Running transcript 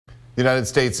The United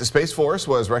States Space Force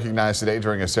was recognized today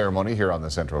during a ceremony here on the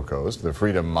Central Coast. The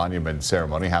Freedom Monument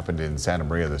ceremony happened in Santa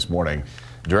Maria this morning.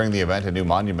 During the event, a new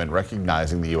monument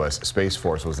recognizing the U.S. Space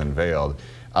Force was unveiled.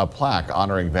 A plaque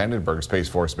honoring Vandenberg Space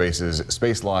Force Base's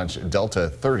Space Launch Delta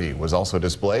 30 was also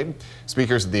displayed.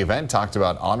 Speakers at the event talked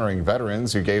about honoring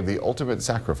veterans who gave the ultimate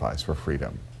sacrifice for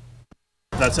freedom.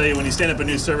 I'll tell you, when you stand up a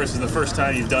new service, and the first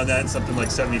time you've done that in something like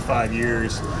 75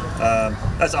 years,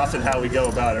 that's often how we go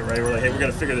about it, right? We're like, hey, we're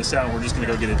going to figure this out, and we're just going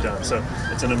to go get it done. So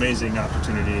it's an amazing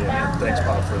opportunity, and thanks,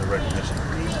 Bob, for the recognition,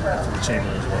 for the chamber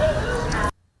as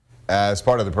well. As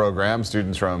part of the program,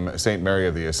 students from St. Mary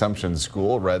of the Assumption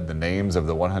School read the names of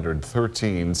the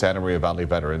 113 Santa Maria Valley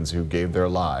veterans who gave their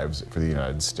lives for the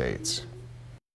United States.